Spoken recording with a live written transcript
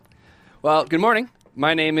Well, good morning.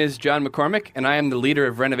 My name is John McCormick, and I am the leader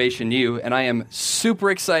of Renovation U, and I am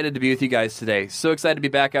super excited to be with you guys today. So excited to be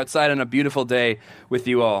back outside on a beautiful day with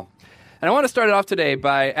you all. And I want to start it off today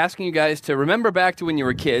by asking you guys to remember back to when you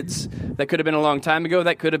were kids. That could have been a long time ago.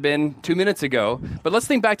 That could have been 2 minutes ago. But let's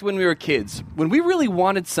think back to when we were kids. When we really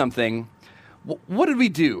wanted something, what did we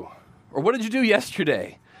do? Or what did you do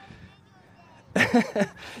yesterday?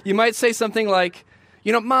 You might say something like,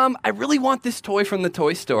 Mom, I really want this toy from the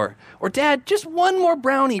toy store. Or, Dad, just one more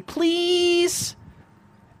brownie, please.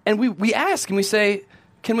 And we ask and we say,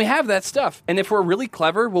 can we have that stuff? And if we're really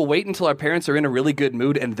clever, we'll wait until our parents are in a really good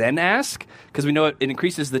mood and then ask, because we know it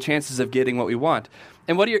increases the chances of getting what we want.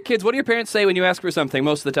 And what do your parents say when you ask for something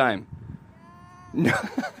most of the time? No.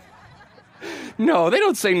 No, they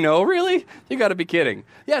don't say no, really? You got to be kidding.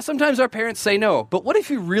 Yeah, sometimes our parents say no. But what if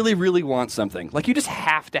you really, really want something? Like you just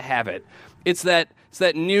have to have it. It's that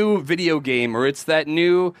new video game, or it's that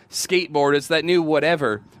new skateboard, it's that new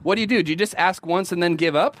whatever. What do? Do you just ask once and then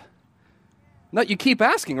give up? No, you keep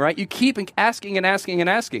asking, right? You keep asking and asking and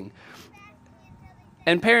asking.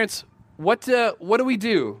 And parents, what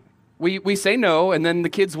do? We say no, and then the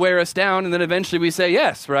kids wear us down, and then eventually we say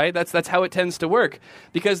yes, right? That's how it tends to work.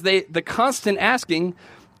 Because the constant asking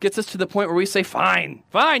gets us to the point where we say, fine,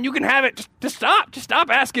 you can have it, just stop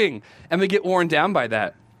asking. And we get worn down by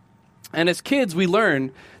that. And as kids, we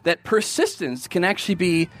learn that persistence can actually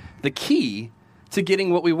be the key to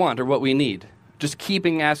getting what we want or what we need. Just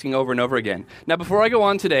keeping asking over and over again. Now, before I go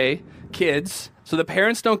on today, kids, so the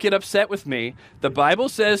parents don't get upset with me, the Bible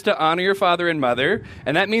says to honor your father and mother,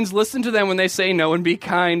 and that means listen to them when they say no and be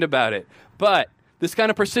kind about it. But this kind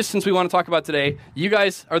of persistence we want to talk about today, you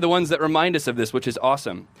guys are the ones that remind us of this, which is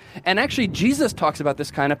awesome. And actually, Jesus talks about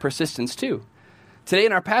this kind of persistence too. Today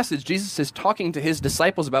in our passage, Jesus is talking to his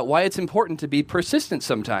disciples about why it's important to be persistent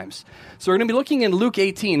sometimes. So we're going to be looking in Luke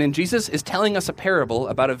 18, and Jesus is telling us a parable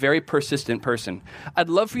about a very persistent person. I'd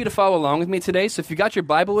love for you to follow along with me today, so if you got your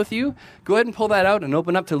Bible with you, go ahead and pull that out and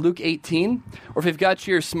open up to Luke 18. Or if you've got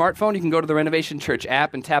your smartphone, you can go to the Renovation Church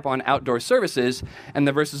app and tap on Outdoor Services, and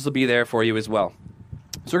the verses will be there for you as well.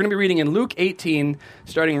 So we're going to be reading in Luke 18,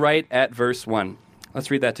 starting right at verse 1.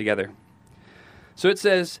 Let's read that together. So it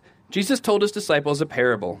says, Jesus told his disciples a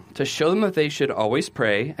parable to show them that they should always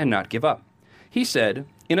pray and not give up. He said,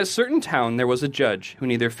 in a certain town there was a judge who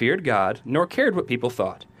neither feared God nor cared what people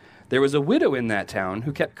thought. There was a widow in that town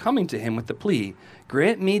who kept coming to him with the plea,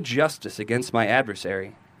 grant me justice against my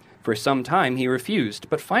adversary. For some time he refused,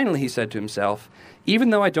 but finally he said to himself, even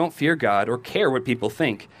though I don't fear God or care what people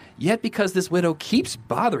think, yet because this widow keeps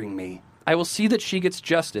bothering me, I will see that she gets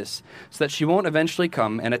justice so that she won't eventually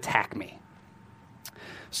come and attack me.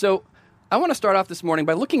 So I want to start off this morning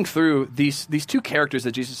by looking through these two characters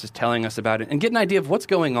that Jesus is telling us about and get an idea of what's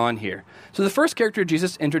going on here. So the first character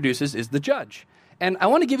Jesus introduces is the judge. And I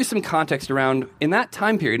want to give you some context around, in that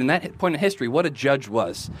time period, in that point in history, what a judge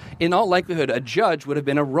was. In all likelihood, a judge would have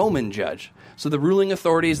been a Roman judge. So the ruling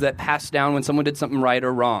authorities that passed down when someone did something right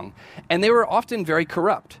or wrong. And they were often very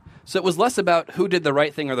corrupt. So it was less about who did the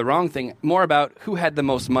right thing or the wrong thing, more about who had the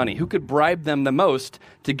most money, who could bribe them the most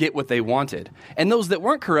to get what they wanted. And those that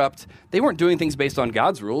weren't corrupt, they weren't doing things based on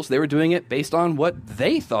God's rules. They were doing it based on what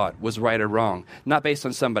they thought was right or wrong, not based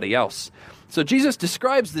on somebody else. So Jesus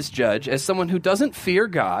describes this judge as someone who doesn't fear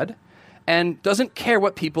God and doesn't care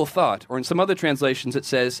what people thought. Or in some other translations, it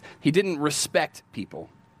says he didn't respect people.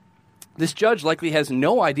 This judge likely has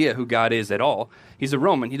no idea who God is at all. He's a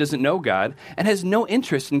Roman. He doesn't know God and has no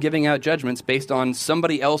interest in giving out judgments based on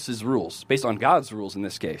somebody else's rules, based on God's rules in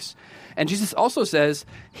this case. And Jesus also says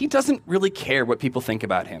he doesn't really care what people think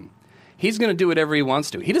about him. He's going to do whatever he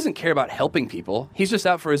wants to. He doesn't care about helping people. He's just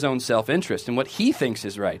out for his own self-interest and what he thinks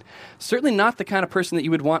is right. Certainly not the kind of person that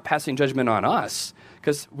you would want passing judgment on us,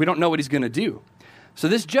 because we don't know what he's going to do. So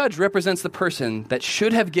this judge represents the person that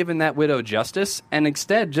should have given that widow justice and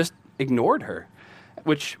instead just ignored her,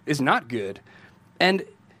 which is not good. And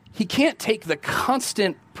he can't take the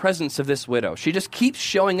constant presence of this widow. She just keeps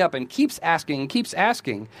showing up and keeps asking and keeps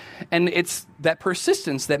asking. And it's that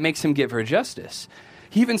persistence that makes him give her justice.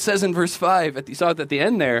 He even says in verse 5, you saw it at the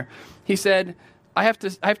end there, he said, I have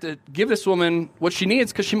to give this woman what she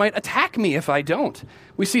needs because she might attack me if I don't.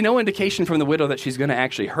 We see no indication from the widow that she's going to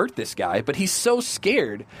actually hurt this guy, but he's so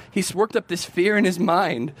scared. He's worked up this fear in his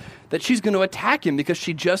mind that she's going to attack him because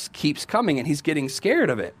she just keeps coming and he's getting scared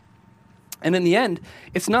of it. And in the end,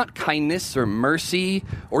 it's not kindness or mercy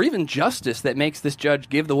or even justice that makes this judge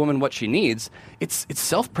give the woman what she needs. It's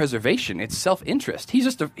self-preservation. It's self-interest. He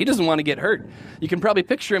doesn't want to get hurt. You can probably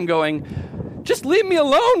picture him going, just leave me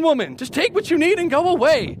alone, woman. Just take what you need and go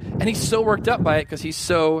away. And he's so worked up by it because he's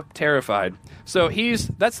so terrified. So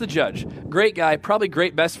that's the judge. Great guy, probably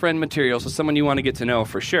great best friend material, so someone you want to get to know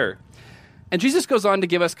for sure. And Jesus goes on to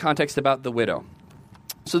give us context about the widow.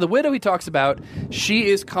 So the widow he talks about, she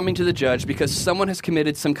is coming to the judge because someone has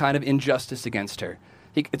committed some kind of injustice against her.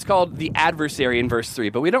 It's called the adversary in verse 3,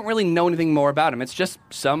 but we don't really know anything more about him. It's just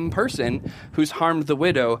some person who's harmed the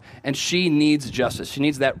widow, and she needs justice. She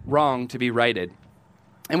needs that wrong to be righted.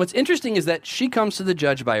 And what's interesting is that she comes to the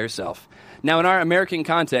judge by herself. Now, in our American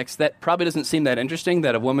context, that probably doesn't seem that interesting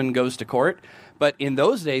that a woman goes to court, but in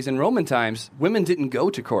those days, in Roman times, women didn't go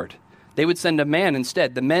to court. They would send a man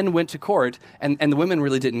instead. The men went to court, and the women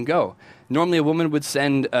really didn't go. Normally, a woman would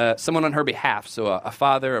send someone on her behalf, so a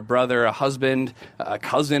father, a brother, a husband, a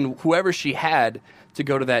cousin, whoever she had to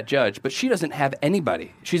go to that judge. But she doesn't have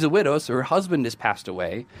anybody. She's a widow, so her husband has passed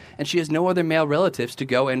away, and she has no other male relatives to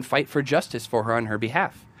go and fight for justice for her on her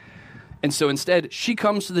behalf. And so instead, she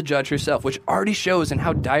comes to the judge herself, which already shows in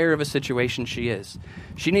how dire of a situation she is.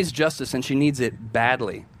 She needs justice, and she needs it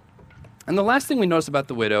badly. And the last thing we notice about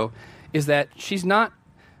the widow is that she's not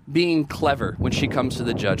being clever when she comes to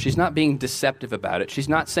the judge. She's not being deceptive about it. She's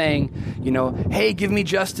not saying, hey, give me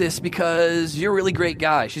justice because you're a really great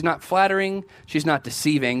guy. She's not flattering. She's not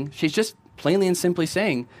deceiving. She's just plainly and simply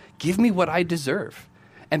saying, give me what I deserve.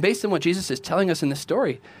 And based on what Jesus is telling us in this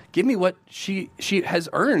story, give me what she has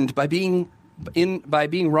earned by being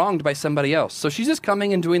wronged by somebody else. So she's just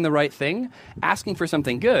coming and doing the right thing, asking for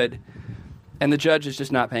something good, and the judge is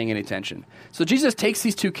just not paying any attention. So Jesus takes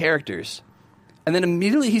these two characters, and then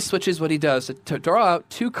immediately he switches what he does to draw out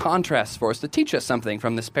two contrasts for us to teach us something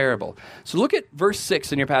from this parable. So look at verse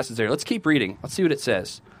 6 in your passage there. Let's keep reading. Let's see what it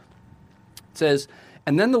says. It says,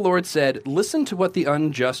 "And then the Lord said, 'Listen to what the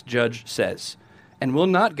unjust judge says. And will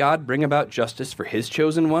not God bring about justice for his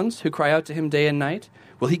chosen ones who cry out to him day and night?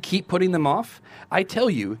 Will he keep putting them off? I tell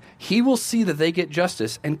you, he will see that they get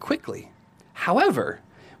justice, and quickly. However,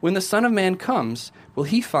 when the Son of Man comes, will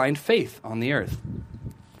he find faith on the earth?'"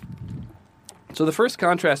 So the first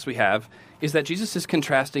contrast we have is that Jesus is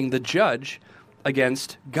contrasting the judge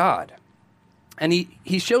against God. And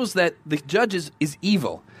he shows that the judge is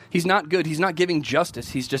evil. He's not good. He's not giving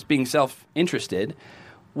justice. He's just being self-interested.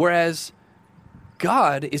 Whereas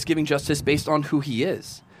God is giving justice based on who he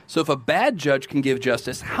is. So if a bad judge can give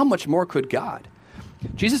justice, how much more could God?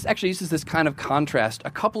 Jesus actually uses this kind of contrast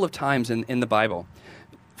a couple of times in the Bible.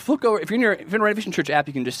 Flip over, if you're in a Renovation Church app,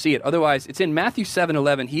 you can just see it. Otherwise, it's in Matthew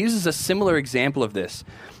 7:11. He uses a similar example of this.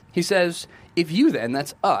 He says, "If you then,"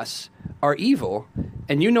 that's us, "are evil,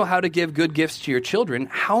 and you know how to give good gifts to your children,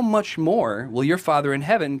 how much more will your Father in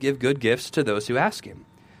heaven give good gifts to those who ask him?"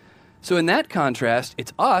 So in that contrast,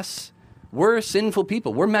 it's us. We're sinful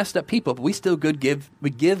people. We're messed up people, but we still give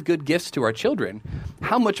good gifts to our children.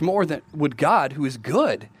 How much more would God, who is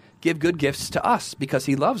good, give good gifts to us because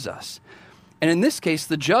he loves us? And in this case,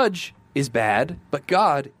 the judge is bad, but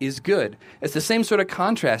God is good. It's the same sort of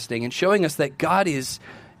contrasting and showing us that God is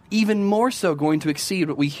even more so going to exceed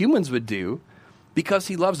what we humans would do because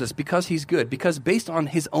he loves us, because he's good, because based on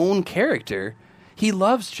his own character, he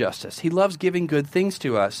loves justice. He loves giving good things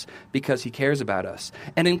to us because he cares about us.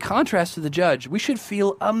 And in contrast to the judge, we should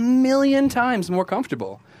feel 1,000,000 times more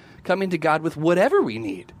comfortable coming to God with whatever we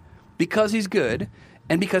need because he's good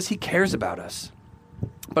and because he cares about us.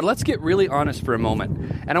 But let's get really honest for a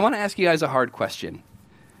moment. And I want to ask you guys a hard question.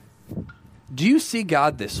 Do you see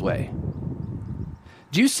God this way?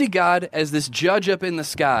 Do you see God as this judge up in the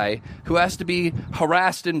sky who has to be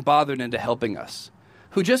harassed and bothered into helping us?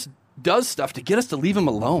 Who just does stuff to get us to leave him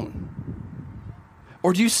alone?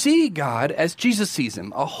 Or do you see God as Jesus sees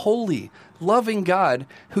him, a holy, loving God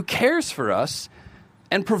who cares for us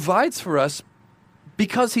and provides for us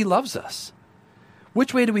because he loves us?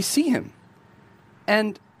 Which way do we see him?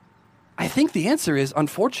 And I think the answer is,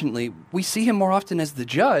 unfortunately, we see him more often as the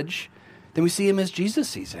judge than we see him as Jesus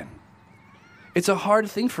sees him. It's a hard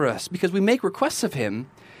thing for us because we make requests of him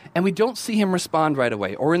and we don't see him respond right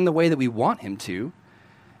away or in the way that we want him to.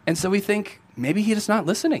 And so we think, maybe he's not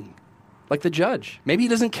listening like the judge. Maybe he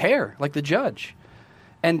doesn't care like the judge.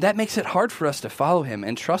 And that makes it hard for us to follow him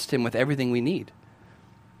and trust him with everything we need.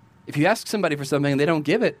 If you ask somebody for something and they don't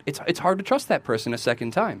give it, it's hard to trust that person a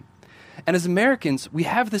second time. And as Americans, we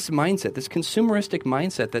have this mindset, this consumeristic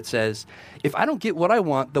mindset that says, if I don't get what I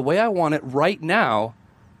want the way I want it right now,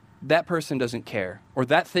 that person doesn't care or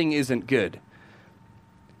that thing isn't good.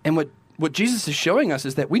 And what what Jesus is showing us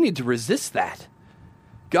is that we need to resist that.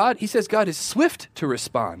 He says God is swift to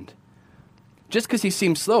respond. Just because he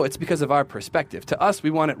seems slow, it's because of our perspective. To us, we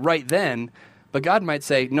want it right then, but God might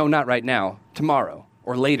say, no, not right now, tomorrow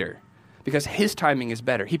or later, because his timing is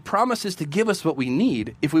better. He promises to give us what we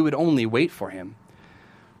need if we would only wait for him.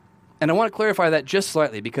 And I want to clarify that just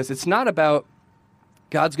slightly, because it's not about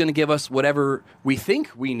God's going to give us whatever we think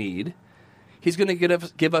we need. He's going to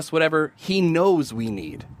give us whatever he knows we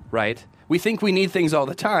need, right? We think we need things all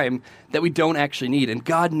the time that we don't actually need, and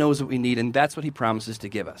God knows what we need, and that's what he promises to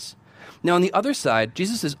give us. Now, on the other side,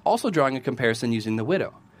 Jesus is also drawing a comparison using the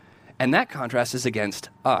widow, and that contrast is against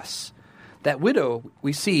us. That widow,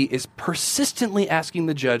 we see, is persistently asking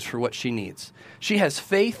the judge for what she needs. She has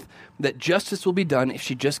faith that justice will be done if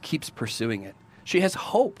she just keeps pursuing it. She has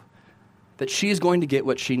hope that she is going to get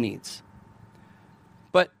what she needs.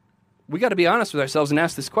 But we got to be honest with ourselves and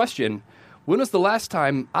ask this question: when was the last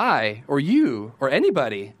time I or you or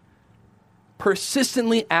anybody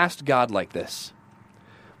persistently asked God like this?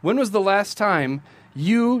 When was the last time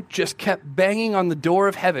you just kept banging on the door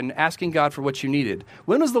of heaven asking God for what you needed?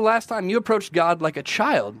 When was the last time you approached God like a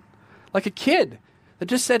child, like a kid, that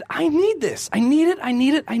just said, I need this, I need it, I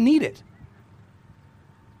need it, I need it?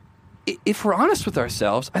 If we're honest with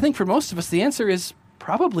ourselves, I think for most of us the answer is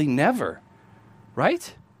probably never,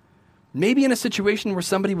 right? Maybe in a situation where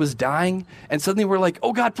somebody was dying and suddenly we're like,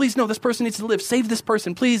 oh God, please no, this person needs to live. Save this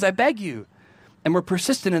person, please, I beg you. And we're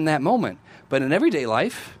persistent in that moment. But in everyday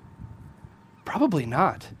life, probably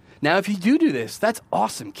not. Now, if you do this, that's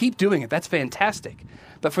awesome. Keep doing it. That's fantastic.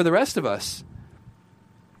 But for the rest of us,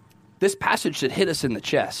 this passage should hit us in the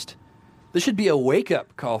chest. This should be a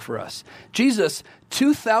wake-up call for us. Jesus,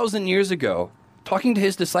 2,000 years ago, talking to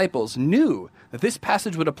his disciples, knew that this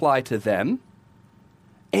passage would apply to them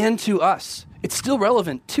and to us. It's still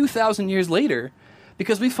relevant 2,000 years later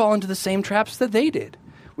because we fall into the same traps that they did.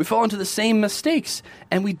 We fall into the same mistakes,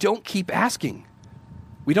 and we don't keep asking.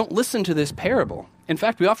 We don't listen to this parable. In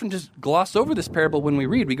fact, we often just gloss over this parable when we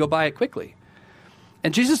read. We go by it quickly.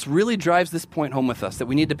 And Jesus really drives this point home with us, that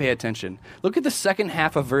we need to pay attention. Look at the second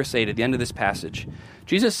half of verse 8 at the end of this passage.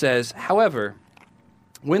 Jesus says, however,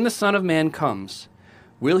 when the Son of Man comes,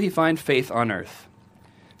 will he find faith on earth?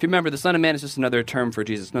 If you remember, the Son of Man is just another term for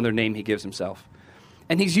Jesus, another name he gives himself.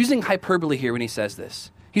 And he's using hyperbole here when he says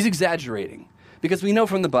this. He's exaggerating, because we know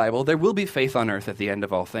from the Bible there will be faith on earth at the end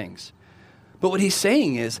of all things. But what he's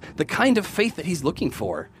saying is the kind of faith that he's looking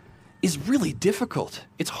for is really difficult.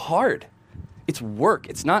 It's hard. It's work.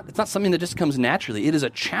 It's not something that just comes naturally. It is a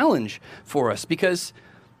challenge for us because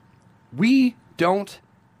we don't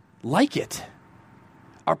like it.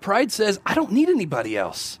 Our pride says, I don't need anybody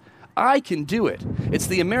else. I can do it. It's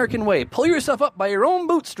the American way. Pull yourself up by your own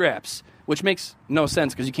bootstraps, which makes no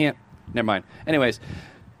sense because you can't. Never mind. Anyways,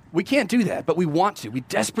 we can't do that, but we want to. We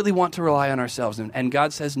desperately want to rely on ourselves. And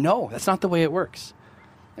God says, no, that's not the way it works.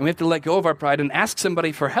 And we have to let go of our pride and ask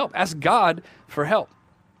somebody for help. Ask God for help.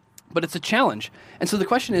 But it's a challenge. And so the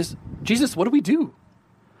question is, Jesus, what do we do?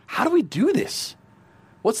 How do we do this?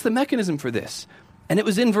 What's the mechanism for this? And it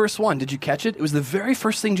was in verse 1. Did you catch it? It was the very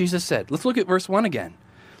first thing Jesus said. Let's look at verse 1 again.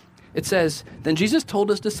 It says, then Jesus told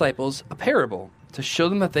his disciples a parable to show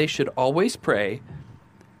them that they should always pray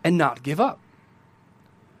and not give up.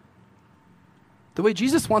 The way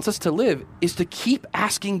Jesus wants us to live is to keep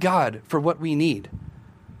asking God for what we need.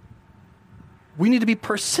 We need to be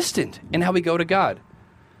persistent in how we go to God,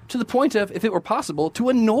 to the point of, if it were possible, to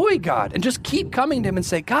annoy God and just keep coming to him and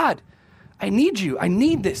say, God, I need you. I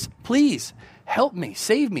need this. Please help me,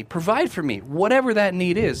 save me, provide for me. Whatever that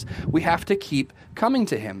need is, we have to keep coming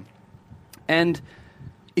to him. And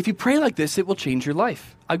if you pray like this, it will change your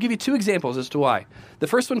life. I'll give you two examples as to why. The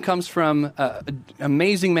first one comes from an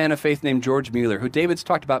amazing man of faith named George Mueller, who David's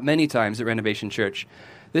talked about many times at Renovation Church.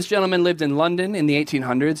 This gentleman lived in London in the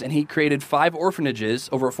 1800s, and he created 5 orphanages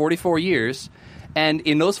over 44 years. And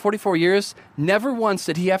in those 44 years, never once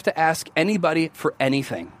did he have to ask anybody for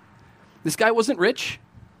anything. This guy wasn't rich.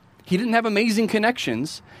 He didn't have amazing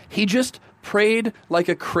connections. He just prayed like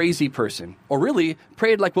a crazy person, or really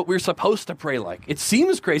prayed like what we're supposed to pray like. It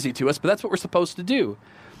seems crazy to us, but that's what we're supposed to do.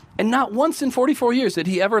 And not once in 44 years did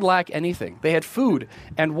he ever lack anything. They had food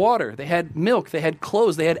and water. They had milk. They had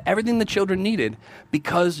clothes. They had everything the children needed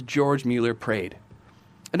because George Mueller prayed.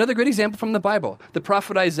 Another great example from the Bible, the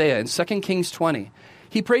prophet Isaiah in 2 Kings 20.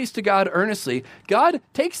 He prays to God earnestly. God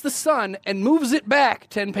takes the sun and moves it back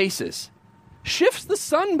 10 paces. Shifts the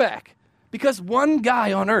sun back because one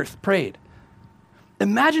guy on earth prayed.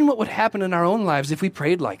 Imagine what would happen in our own lives if we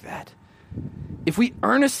prayed like that. If we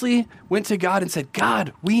earnestly went to God and said,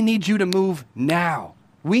 God, we need you to move now.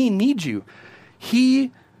 We need you.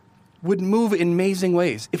 He would move in amazing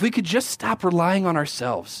ways. If we could just stop relying on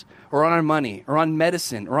ourselves or on our money or on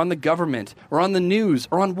medicine or on the government or on the news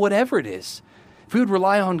or on whatever it is, if we would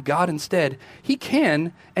rely on God instead, he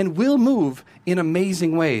can and will move in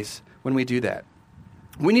amazing ways when we do that.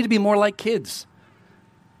 We need to be more like kids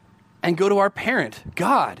and go to our parent,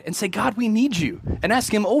 God, and say, God, we need you, and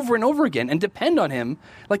ask him over and over again and depend on him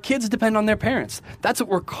like kids depend on their parents. That's what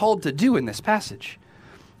we're called to do in this passage.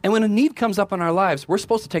 And when a need comes up in our lives, we're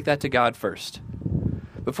supposed to take that to God first.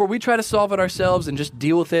 Before we try to solve it ourselves and just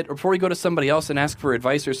deal with it, or before we go to somebody else and ask for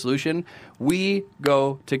advice or solution, we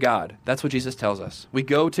go to God. That's what Jesus tells us. We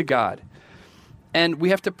go to God. And we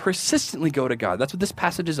have to persistently go to God. That's what this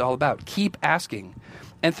passage is all about. Keep asking.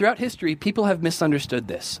 And throughout history, people have misunderstood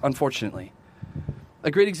this, unfortunately.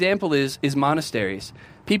 A great example is monasteries.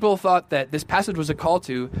 People thought that this passage was a call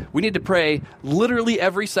to, we need to pray literally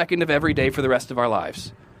every second of every day for the rest of our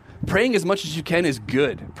lives. Praying as much as you can is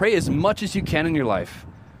good. Pray as much as you can in your life.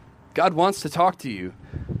 God wants to talk to you,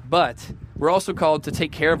 but we're also called to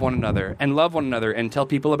take care of one another and love one another and tell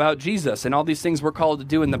people about Jesus and all these things we're called to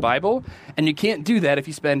do in the Bible, and you can't do that if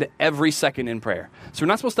you spend every second in prayer. So we're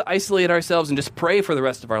not supposed to isolate ourselves and just pray for the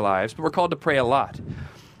rest of our lives, but we're called to pray a lot.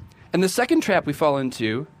 And the second trap we fall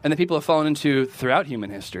into, and that people have fallen into throughout human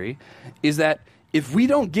history, is that if we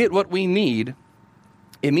don't get what we need,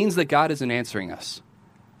 it means that God isn't answering us,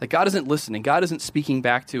 that God isn't listening, God isn't speaking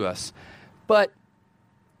back to us. But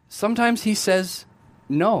sometimes he says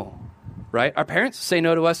no, right? Our parents say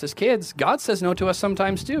no to us as kids. God says no to us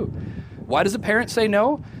sometimes too. Why does a parent say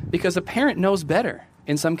no? Because a parent knows better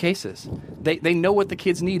in some cases. They know what the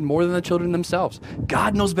kids need more than the children themselves.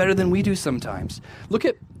 God knows better than we do sometimes. Look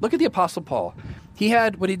at the Apostle Paul. He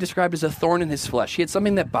had what he described as a thorn in his flesh. He had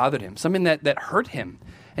something that bothered him, something that hurt him.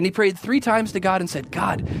 And he prayed 3 times to God and said,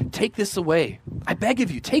 God, take this away. I beg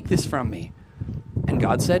of you, take this from me. And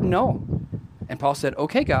God said no. And Paul said,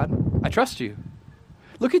 okay, God, I trust you.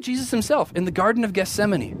 Look at Jesus himself in the Garden of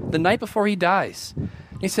Gethsemane, the night before he dies.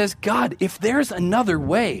 He says, God, if there's another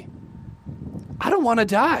way, I don't want to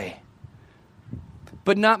die.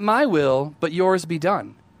 But not my will, but yours be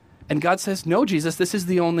done. And God says, no, Jesus, this is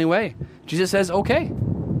the only way. Jesus says, okay,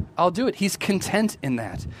 I'll do it. He's content in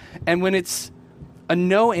that. And when it's a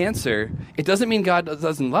no answer, it doesn't mean God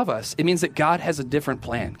doesn't love us. It means that God has a different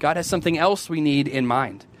plan. God has something else we need in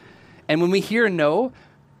mind. And when we hear no,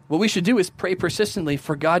 what we should do is pray persistently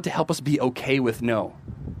for God to help us be okay with no.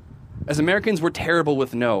 As Americans, we're terrible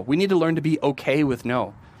with no. We need to learn to be okay with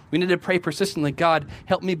no. We need to pray persistently, God,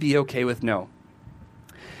 help me be okay with no.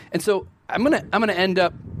 And so I'm gonna end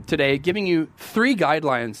up today giving you 3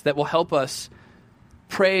 guidelines that will help us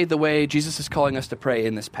pray the way Jesus is calling us to pray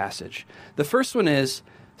in this passage. The first one is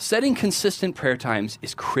setting consistent prayer times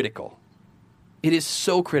is critical. It is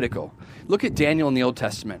so critical. Look at Daniel in the Old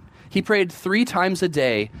Testament. He prayed 3 times a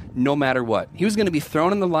day, no matter what. He was going to be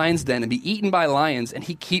thrown in the lion's den and be eaten by lions, and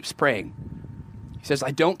he keeps praying. He says,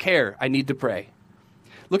 I don't care. I need to pray.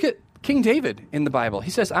 Look at King David in the Bible. He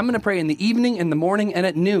says, I'm going to pray in the evening, in the morning, and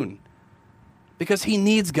at noon. Because he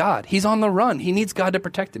needs God. He's on the run. He needs God to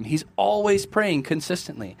protect him. He's always praying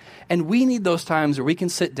consistently. And we need those times where we can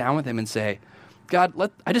sit down with him and say, God,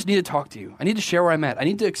 I just need to talk to you. I need to share where I'm at. I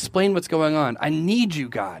need to explain what's going on. I need you,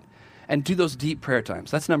 God. And do those deep prayer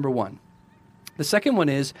times. That's number 1. The second one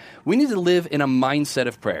is we need to live in a mindset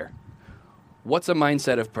of prayer. What's a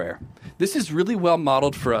mindset of prayer? This is really well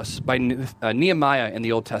modeled for us by Nehemiah in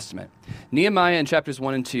the Old Testament. Nehemiah in chapters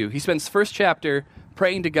 1 and 2, he spends the first chapter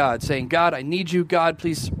praying to God, saying, God, I need you. God,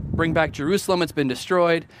 please bring back Jerusalem. It's been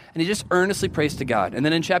destroyed. And he just earnestly prays to God. And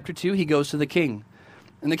then in chapter 2, he goes to the king.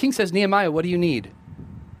 And the king says, Nehemiah, what do you need?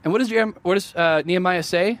 And what does Nehemiah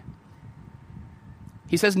say?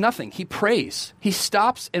 He says nothing. He prays. He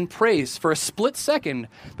stops and prays for a split second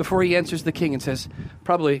before he answers the king and says,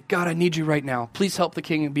 probably, God, I need you right now. Please help the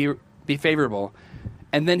king be favorable.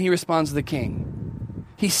 And then he responds to the king.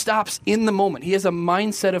 He stops in the moment. He has a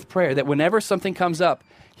mindset of prayer that whenever something comes up,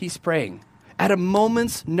 he's praying. At a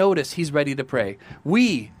moment's notice, he's ready to pray.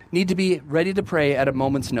 We need to be ready to pray at a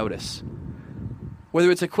moment's notice.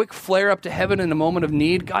 Whether it's a quick flare up to heaven in a moment of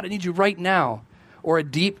need, God, I need you right now, or a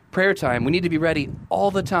deep prayer time, we need to be ready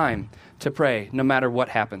all the time to pray, no matter what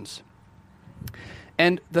happens.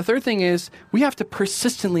 And the third thing is, we have to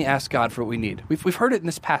persistently ask God for what we need. We've heard it in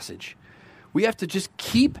this passage. We have to just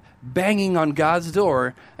keep banging on God's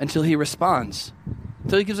door until he responds,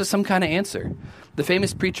 until he gives us some kind of answer. The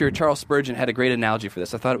famous preacher Charles Spurgeon had a great analogy for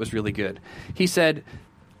this. I thought it was really good. He said,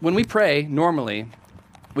 when we pray, normally,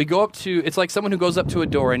 we go up to, it's like someone who goes up to a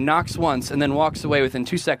door and knocks once and then walks away within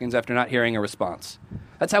 2 seconds after not hearing a response.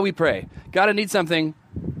 That's how we pray. God, I need something.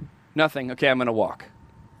 Nothing. Okay, I'm going to walk.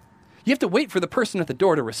 You have to wait for the person at the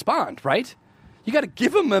door to respond, right? You got to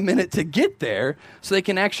give them a minute to get there so they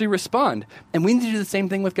can actually respond. And we need to do the same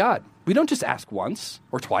thing with God. We don't just ask once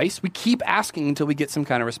or twice. We keep asking until we get some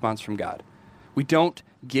kind of response from God. We don't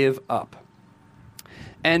give up.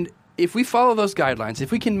 And if we follow those guidelines,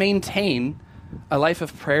 if we can maintain a life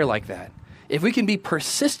of prayer like that, if we can be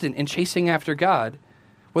persistent in chasing after God,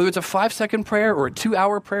 whether it's a 5-second prayer or a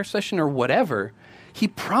 2-hour prayer session or whatever, he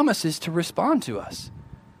promises to respond to us.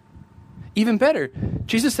 Even better,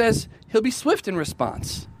 Jesus says he'll be swift in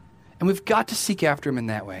response. And we've got to seek after him in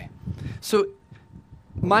that way. So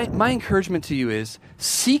my encouragement to you is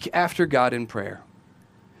seek after God in prayer.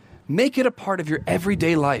 Make it a part of your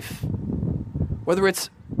everyday life. Whether it's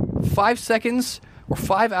 5 seconds or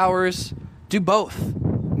 5 hours, do both.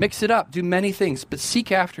 Mix it up. Do many things, but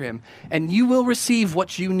seek after him. And you will receive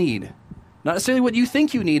what you need. Not necessarily what you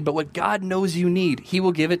think you need, but what God knows you need. He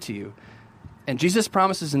will give it to you. And Jesus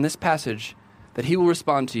promises in this passage that he will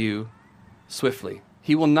respond to you swiftly.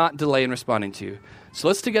 He will not delay in responding to you. So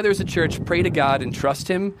let's together as a church pray to God and trust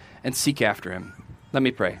him and seek after him. Let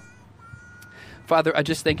me pray. Father, I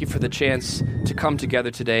just thank you for the chance to come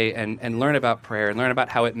together today and learn about prayer and learn about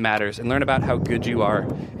how it matters and learn about how good you are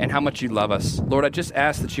and how much you love us. Lord, I just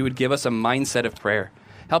ask that you would give us a mindset of prayer.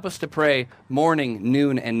 Help us to pray morning,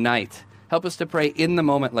 noon, and night. Help us to pray in the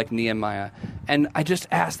moment like Nehemiah. And I just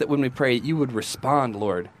ask that when we pray, you would respond,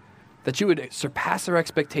 Lord, that you would surpass our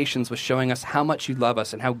expectations with showing us how much you love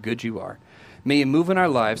us and how good you are. May you move in our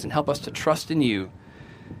lives and help us to trust in you,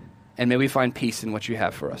 and may we find peace in what you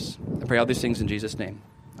have for us. I pray all these things in Jesus' name.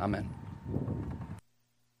 Amen.